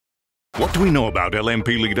What do we know about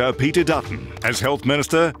LNP leader Peter Dutton? As Health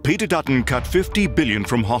Minister, Peter Dutton cut $50 billion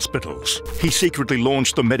from hospitals. He secretly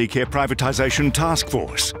launched the Medicare Privatisation Task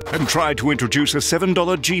Force and tried to introduce a $7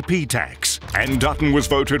 GP tax. And Dutton was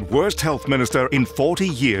voted worst health minister in 40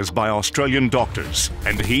 years by Australian doctors.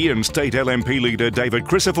 And he and state LNP leader David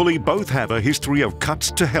Crisafulli both have a history of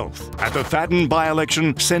cuts to health. At the Thadden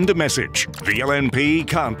by-election, send a message. The LNP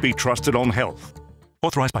can't be trusted on health.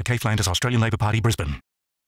 Authorised by Kay Flanders, Australian Labor Party, Brisbane.